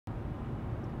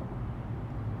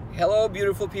Hello,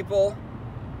 beautiful people.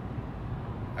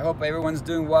 I hope everyone's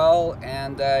doing well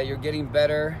and you're getting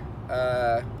better.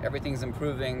 Everything's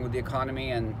improving with the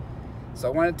economy, and so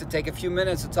I wanted to take a few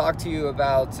minutes to talk to you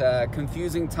about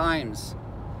confusing times.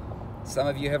 Some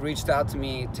of you have reached out to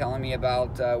me telling me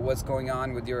about what's going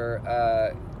on with your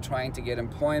trying to get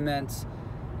employment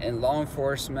in law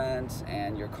enforcement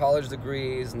and your college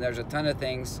degrees, and there's a ton of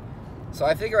things. So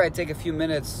I figure I'd take a few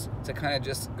minutes to kind of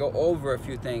just go over a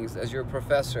few things as your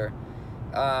professor.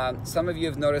 Some of you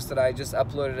have noticed that I just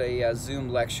uploaded a Zoom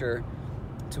lecture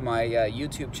to my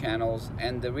YouTube channels,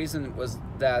 and the reason was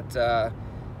that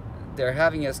they're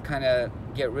having us kind of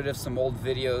get rid of some old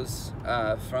videos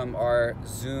from our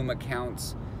Zoom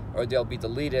accounts, or they'll be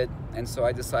deleted. And so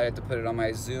I decided to put it on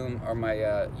my Zoom or my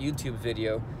YouTube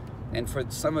video. And for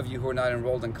some of you who are not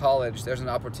enrolled in college, there's an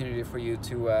opportunity for you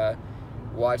to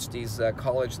watch these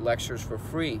college lectures for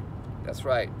free. That's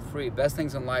right, free. Best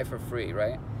things in life are free,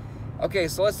 right? Okay,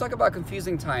 so let's talk about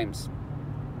confusing times.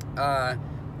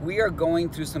 We are going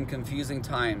through some confusing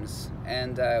times,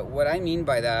 and what I mean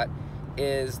by that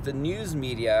is the news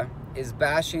media is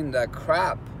bashing the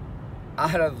crap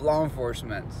out of law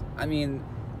enforcement. I mean,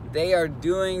 they are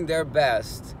doing their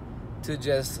best to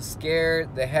just scare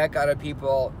the heck out of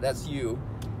people, that's you,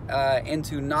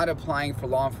 into not applying for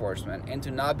law enforcement, into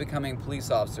not becoming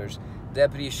police officers,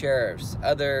 deputy sheriffs,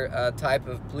 other type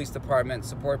of police department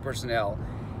support personnel.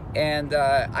 And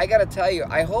I gotta tell you,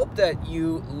 I hope that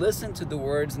you listen to the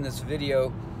words in this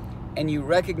video and you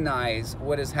recognize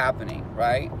what is happening,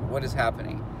 right? What is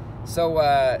happening. So,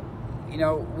 you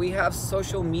know, we have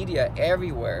social media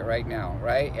everywhere right now,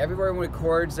 right? Everywhere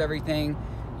records everything.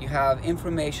 You have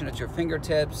information at your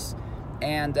fingertips.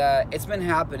 And it's been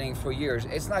happening for years.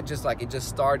 It's not just like it just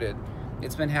started.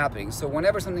 It's been happening. So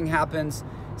whenever something happens,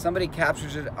 somebody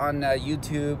captures it on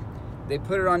YouTube, they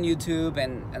put it on YouTube,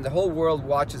 and the whole world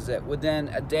watches it within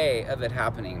a day of it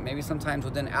happening, maybe sometimes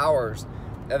within hours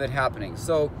of it happening.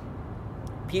 So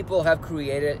people have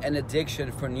created an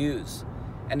addiction for news,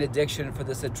 an addiction for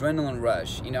this adrenaline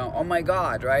rush, you know, oh my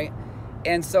God, right?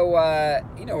 And so,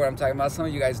 you know what I'm talking about. Some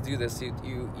of you guys do this.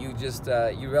 You just,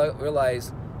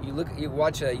 realize, you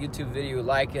watch a YouTube video, you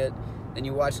like it, then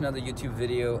you watch another YouTube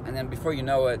video, and then before you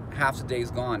know it, half the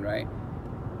day's gone, right?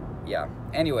 Yeah.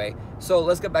 Anyway, so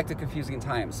let's get back to confusing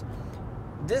times.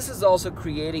 This is also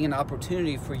creating an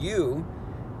opportunity for you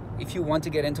if you want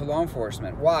to get into law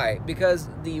enforcement. Why? Because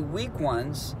the weak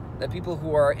ones, the people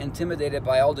who are intimidated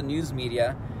by all the news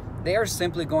media, they are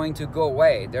simply going to go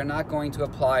away. They're not going to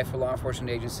apply for law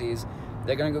enforcement agencies.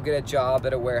 They're going to go get a job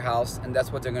at a warehouse, and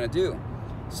that's what they're going to do.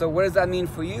 So what does that mean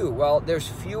for you? Well, there's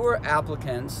fewer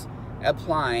applicants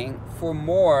applying for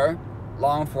more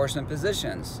law enforcement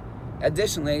positions.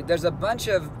 Additionally, there's a bunch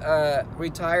of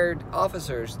retired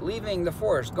officers leaving the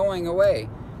force, going away,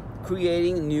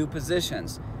 creating new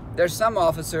positions. There's some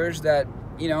officers that,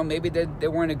 you know, maybe they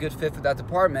weren't a good fit for that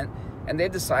department, and they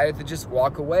decided to just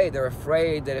walk away. They're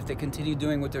afraid that if they continue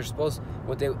doing what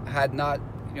they had not,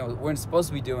 you know, weren't supposed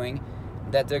to be doing,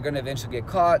 that they're going to eventually get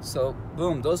caught. So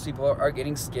boom, those people are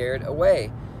getting scared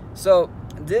away. So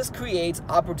this creates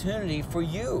opportunity for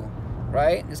you,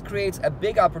 right? This creates a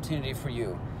big opportunity for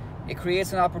you. It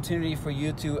creates an opportunity for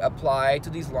you to apply to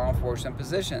these law enforcement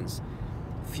positions.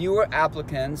 Fewer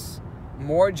applicants,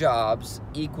 more jobs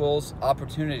equals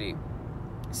opportunity.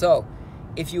 So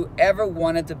if you ever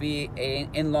wanted to be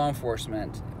in law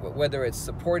enforcement, whether it's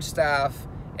support staff,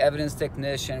 evidence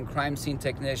technician, crime scene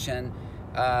technician,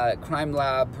 crime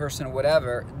lab person,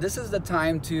 whatever, this is the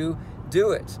time to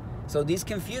do it. So these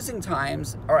confusing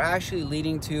times are actually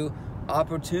leading to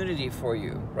opportunity for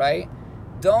you, right?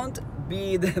 Don't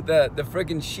be the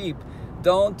freaking sheep.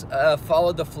 Don't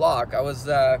follow the flock. I was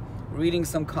reading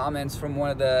some comments from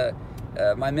one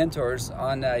of my mentors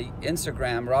on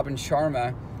Instagram, Robin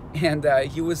Sharma, and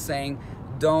he was saying,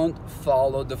 don't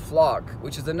follow the flock,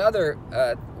 which is another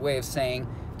way of saying,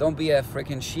 don't be a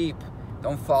freaking sheep.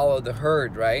 Don't follow the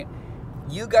herd, right?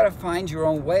 You got to find your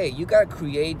own way. You got to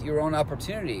create your own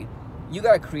opportunity. You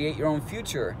got to create your own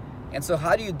future. And so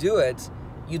how do you do it?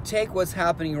 You take what's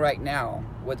happening right now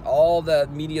with all the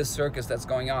media circus that's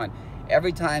going on.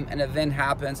 Every time an event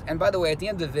happens, and by the way, at the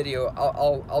end of the video,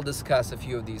 I'll discuss a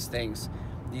few of these things,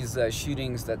 these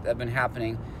shootings that have been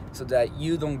happening, so that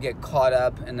you don't get caught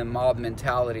up in the mob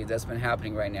mentality that's been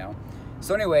happening right now.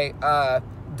 So anyway,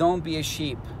 don't be a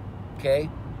sheep,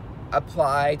 okay?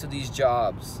 Apply to these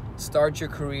jobs, start your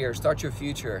career, start your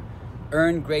future,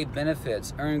 earn great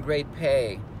benefits, earn great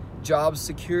pay, job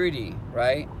security,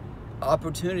 right?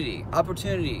 Opportunity,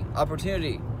 opportunity,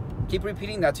 opportunity. Keep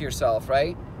repeating that to yourself,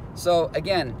 right? So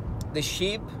again, the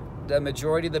sheep, the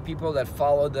majority of the people that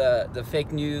follow the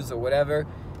fake news or whatever,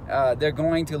 they're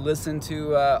going to listen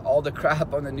to all the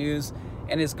crap on the news,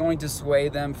 and it's going to sway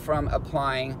them from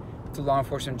applying to law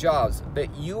enforcement jobs.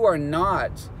 But you are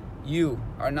not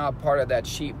part of that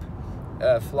sheep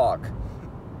flock.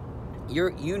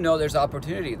 You know there's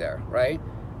opportunity there, right?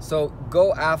 So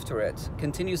go after it.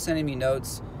 Continue sending me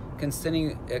notes.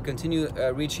 Continue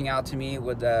reaching out to me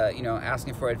with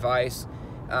asking for advice.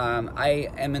 I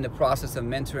am in the process of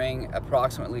mentoring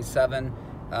approximately 7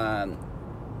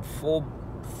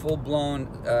 full-blown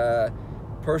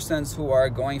persons who are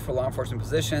going for law enforcement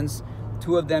positions.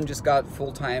 2 of them just got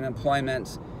full-time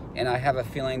employment, and I have a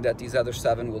feeling that these other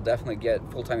 7 will definitely get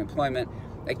full-time employment.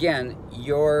 Again,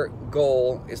 your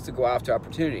goal is to go after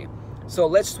opportunity. So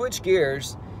let's switch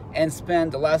gears and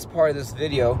spend the last part of this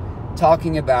video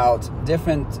talking about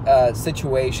different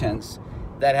situations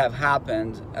that have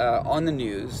happened on the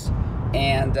news,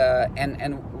 and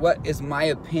what is my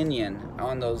opinion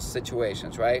on those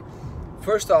situations, right?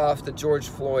 First off, the George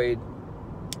Floyd,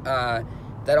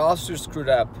 that officer screwed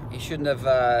up. He shouldn't have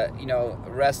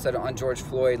arrested on George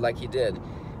Floyd like he did.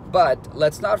 But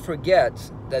let's not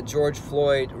forget that George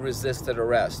Floyd resisted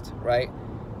arrest, right?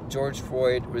 George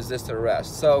Floyd resisted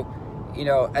arrest. So,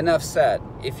 enough said.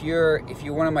 If you're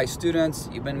one of my students,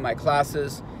 you've been in my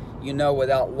classes,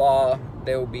 without law,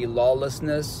 there will be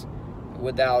lawlessness.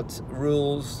 Without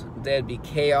rules, there'd be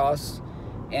chaos.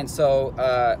 And so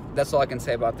that's all I can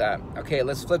say about that. Okay,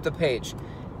 let's flip the page.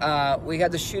 We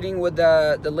had the shooting with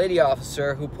the lady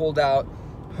officer who pulled out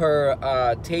her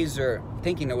taser,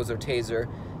 thinking it was her taser,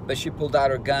 but she pulled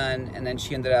out her gun, and then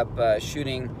she ended up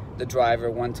shooting the driver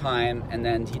 1 time, and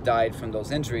then he died from those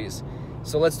injuries.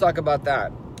 So let's talk about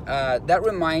that. That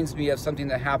reminds me of something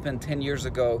that happened 10 years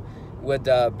ago with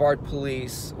BART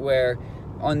police, where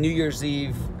on New Year's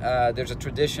Eve, there's a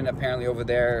tradition apparently over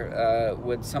there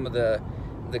with some of the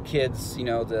kids,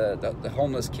 the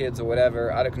homeless kids or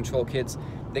whatever, out of control kids.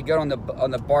 They get on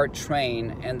the BART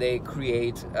train and they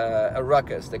create a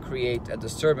ruckus. They create a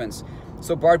disturbance.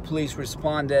 So BART police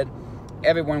responded.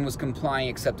 Everyone was complying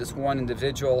except this one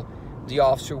individual. The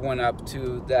officer went up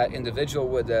to that individual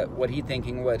with what he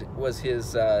thinking was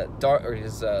his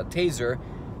taser,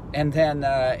 and then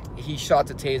he shot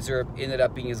the taser. Ended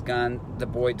up being his gun. The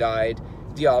boy died.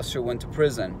 The officer went to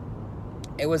prison.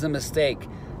 It was a mistake.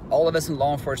 All of us in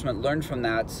law enforcement learned from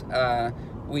that.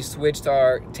 We switched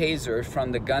our taser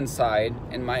from the gun side.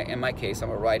 In my case, I'm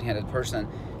a right-handed person,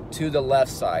 to the left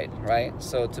side, right?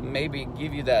 So to maybe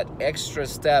give you that extra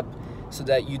step so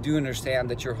that you do understand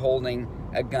that you're holding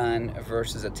a gun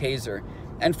versus a taser.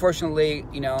 Unfortunately,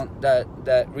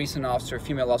 that recent officer,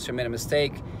 female officer, made a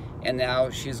mistake, and now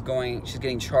she's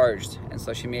getting charged, and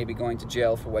so she may be going to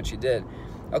jail for what she did.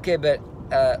 Okay, but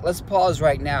let's pause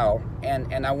right now,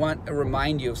 and I want to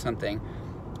remind you of something.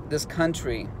 This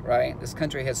country, right? This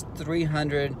country has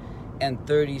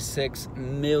 336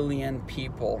 million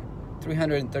people.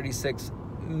 336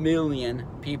 million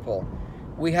people.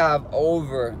 We have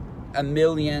over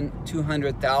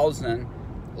 1,200,000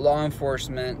 law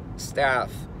enforcement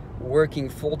staff working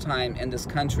full-time in this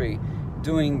country,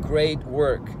 doing great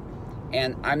work.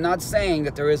 And I'm not saying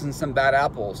that there isn't some bad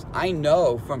apples. I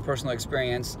know from personal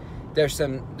experience there's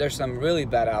some really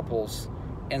bad apples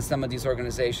in some of these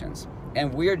organizations,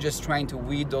 and we're just trying to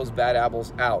weed those bad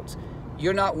apples out.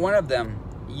 You're not one of them.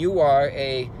 You are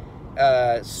a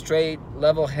straight,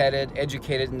 level-headed,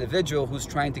 educated individual who's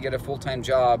trying to get a full-time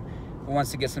job, who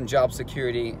wants to get some job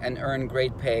security and earn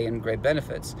great pay and great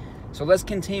benefits. So let's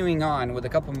continuing on with a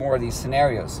couple more of these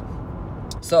scenarios.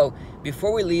 So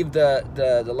before we leave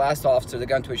the last officer that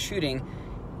got into a shooting,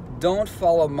 don't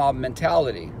follow mob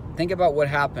mentality. Think about what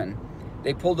happened.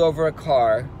 They pulled over a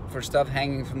car for stuff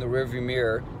hanging from the rearview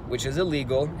mirror, which is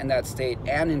illegal in that state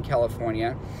and in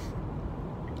California.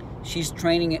 She's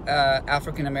training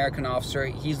African-American officer.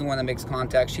 He's the one that makes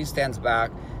contact. She stands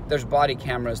back. There's body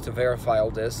cameras to verify all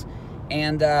this.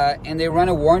 And they run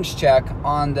a warrants check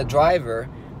on the driver,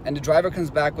 and the driver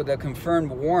comes back with a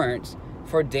confirmed warrant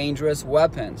for dangerous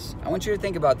weapons. I want you to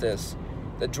think about this.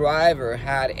 The driver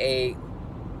had a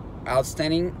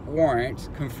outstanding warrant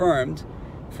confirmed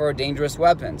for dangerous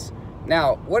weapons.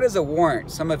 Now, what is a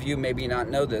warrant? Some of you maybe not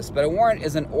know this, but a warrant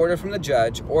is an order from the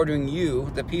judge ordering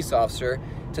you, the peace officer,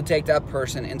 to take that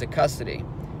person into custody.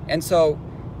 And so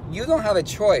you don't have a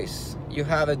choice. You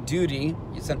have a duty.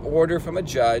 It's an order from a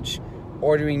judge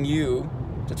ordering you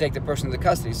to take the person into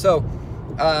custody. So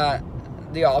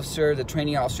the officer, the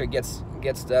training officer, gets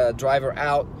the driver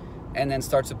out and then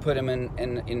starts to put him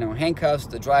in handcuffs.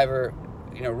 The driver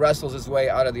wrestles his way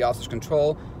out of the officer's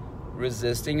control,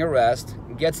 resisting arrest,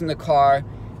 gets in the car.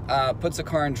 puts the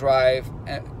car in drive,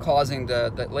 causing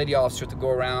the lady officer to go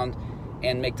around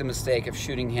and make the mistake of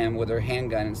shooting him with her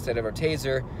handgun instead of her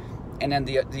taser, and then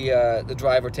the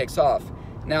driver takes off.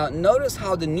 Now, notice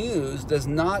how the news does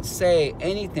not say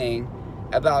anything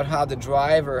about how the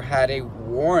driver had a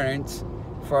warrant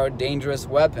for dangerous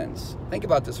weapons. Think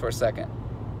about this for a second.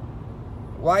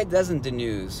 Why doesn't the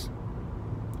news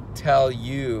tell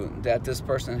you that this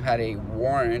person had a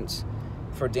warrant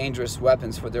for dangerous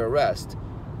weapons for their arrest?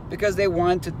 Because they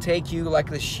want to take you like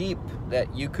the sheep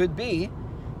that you could be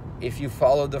if you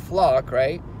follow the flock,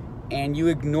 right? And you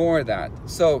ignore that.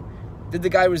 So, did the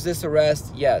guy resist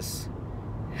arrest? Yes.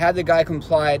 Had the guy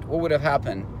complied, what would have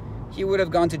happened? He would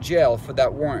have gone to jail for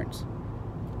that warrant.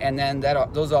 And then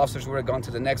those officers would have gone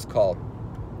to the next call.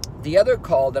 The other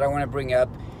call that I want to bring up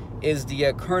is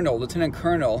the colonel, lieutenant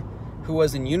colonel, who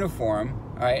was in uniform,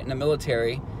 all right, in the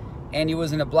military, and he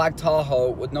was in a black Tahoe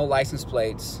with no license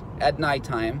plates at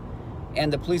nighttime,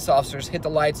 and the police officers hit the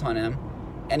lights on him,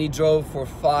 and he drove for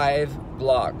 5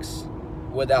 blocks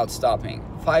without stopping.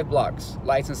 5 blocks,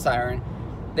 lights and siren.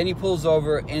 Then he pulls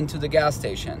over into the gas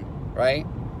station, right,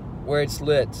 where it's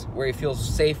lit, where he feels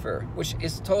safer, which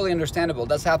is totally understandable.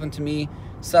 That's happened to me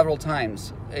several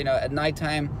times. You know, at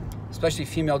nighttime, especially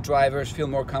female drivers feel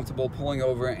more comfortable pulling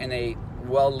over in a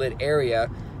well-lit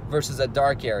area versus a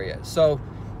dark area. So,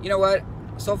 you know what?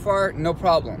 So far, no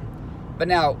problem. But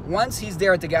now, once he's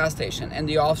there at the gas station and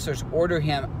the officers order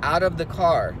him out of the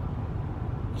car,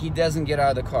 he doesn't get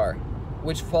out of the car,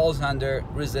 which falls under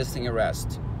resisting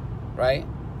arrest, right?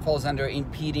 Falls under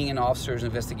impeding an officer's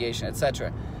investigation,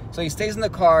 etc. So he stays in the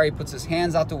car, he puts his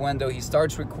hands out the window, he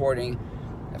starts recording.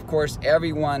 Of course,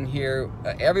 everyone here,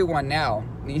 everyone now,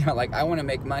 you know, like, I want to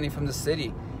make money from the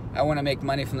city. I want to make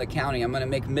money from the county. I'm going to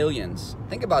make millions.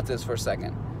 Think about this for a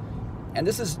second. And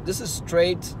this is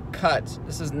straight cut.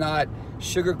 This is not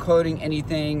sugarcoating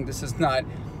anything. This is not.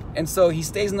 And so he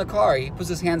stays in the car. He puts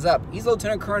his hands up. He's a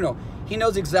lieutenant colonel. He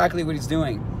knows exactly what he's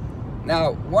doing.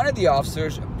 Now, one of the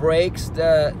officers breaks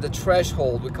the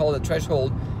threshold. We call it a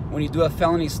threshold when you do a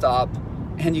felony stop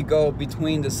and you go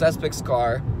between the suspect's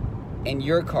car and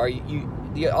your car.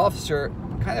 The officer,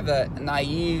 kind of a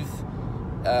naive,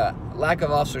 lack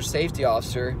of officer safety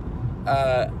officer,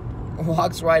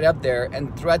 walks right up there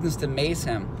and threatens to mace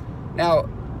him. Now,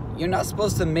 you're not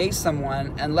supposed to mace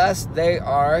someone unless they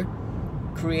are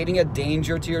creating a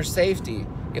danger to your safety.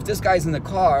 If this guy's in the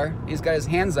car, he's got his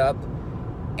hands up,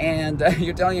 and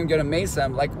you're telling him you're going to mace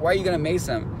him, like, why are you going to mace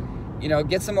him? You know,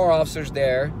 get some more officers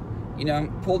there, you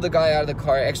know, pull the guy out of the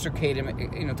car, extricate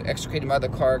him, you know, to extricate him out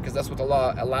of the car, because that's what the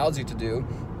law allows you to do.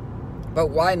 But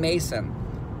why mace him?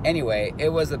 Anyway, it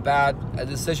was a bad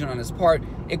decision on his part.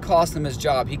 It cost him his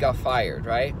job. He got fired,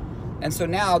 right? And so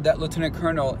now that lieutenant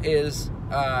colonel is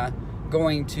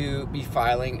going to be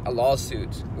filing a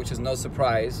lawsuit, which is no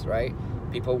surprise, right?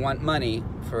 People want money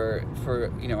for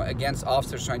you know, against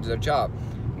officers trying to do their job.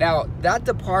 Now, that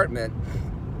department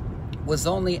was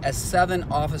only a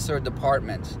 7-officer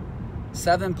department,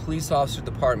 7 police officer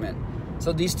department.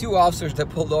 So these 2 officers that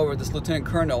pulled over this lieutenant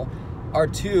colonel are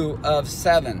 2 of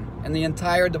 7 in the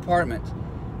entire department.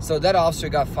 So that officer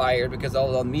got fired because of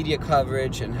all the media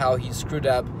coverage and how he screwed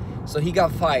up. So he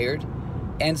got fired.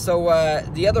 And so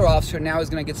the other officer now is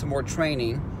going to get some more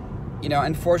training. You know,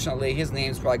 unfortunately, his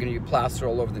name's probably going to be plastered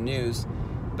all over the news.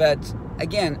 But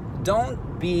again,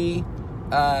 don't be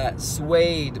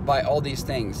swayed by all these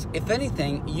things. If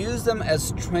anything, use them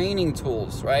as training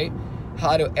tools, right?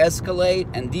 How to escalate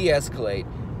and de-escalate.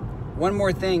 One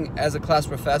more thing, as a class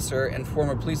professor and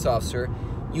former police officer,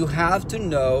 you have to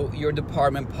know your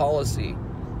department policy.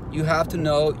 You have to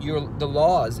know the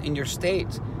laws in your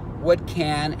state. What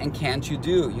can and can't you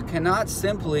do? You cannot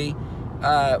simply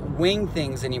wing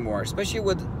things anymore, especially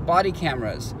with body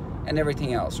cameras and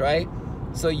everything else, right?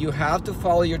 So you have to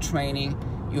follow your training.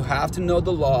 You have to know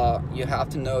the law. You have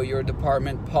to know your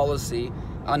department policy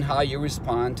on how you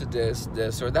respond to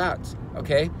this or that,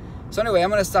 okay? So anyway, I'm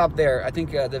going to stop there. I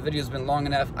think the video's been long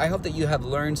enough. I hope that you have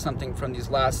learned something from these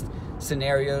last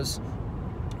scenarios.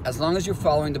 As long as you're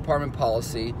following department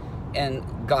policy and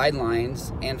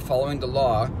guidelines and following the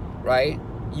law, right,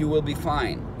 you will be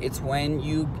fine. It's when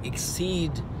you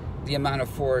exceed the amount of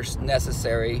force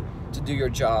necessary to do your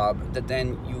job that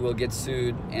then you will get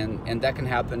sued, and that can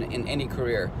happen in any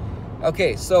career.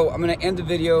 Okay, so I'm going to end the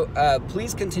video.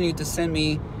 Please continue to send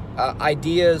me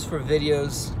ideas for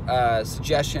videos,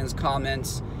 suggestions,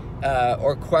 comments,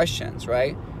 or questions,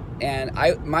 right? And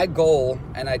my goal,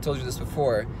 and I told you this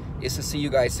before, is to see you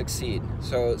guys succeed.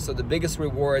 So the biggest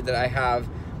reward that I have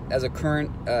as a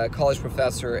current college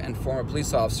professor and former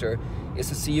police officer is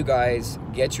to see you guys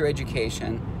get your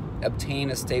education, obtain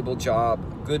a stable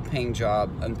job, good paying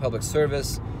job in public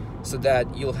service, so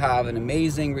that you'll have an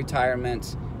amazing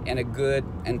retirement and a good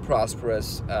and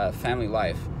prosperous family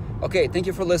life. Okay, thank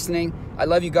you for listening. I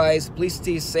love you guys. Please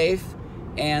stay safe,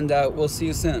 and we'll see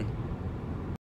you soon.